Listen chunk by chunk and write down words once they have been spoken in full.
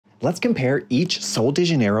Let's compare each Sol de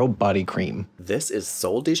Janeiro body cream. This is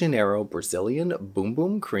Sol de Janeiro Brazilian Boom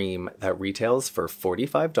Boom Cream that retails for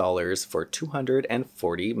 $45 for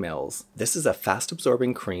 240 mils. This is a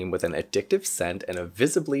fast-absorbing cream with an addictive scent and a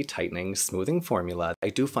visibly tightening, smoothing formula. I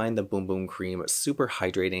do find the Boom Boom Cream super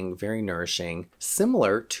hydrating, very nourishing,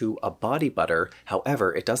 similar to a body butter.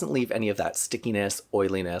 However, it doesn't leave any of that stickiness,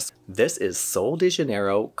 oiliness. This is Sol de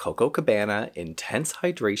Janeiro Coco Cabana Intense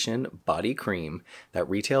Hydration Body Cream that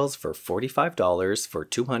retails for $45 for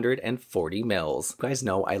 240 mils. You guys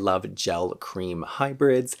know I love gel cream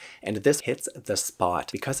hybrids, and this hits the spot.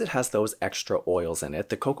 Because it has those extra oils in it,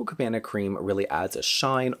 the Coco Cabana cream really adds a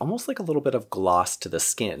shine, almost like a little bit of gloss to the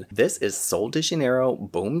skin. This is Sol de Janeiro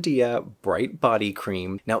Boom Dia Bright Body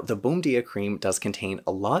Cream. Now, the Boom Dia cream does contain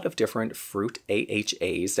a lot of different fruit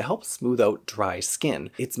AHAs to help smooth out dry skin.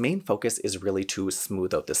 Its main focus is really to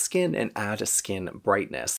smooth out the skin and add a skin brightness.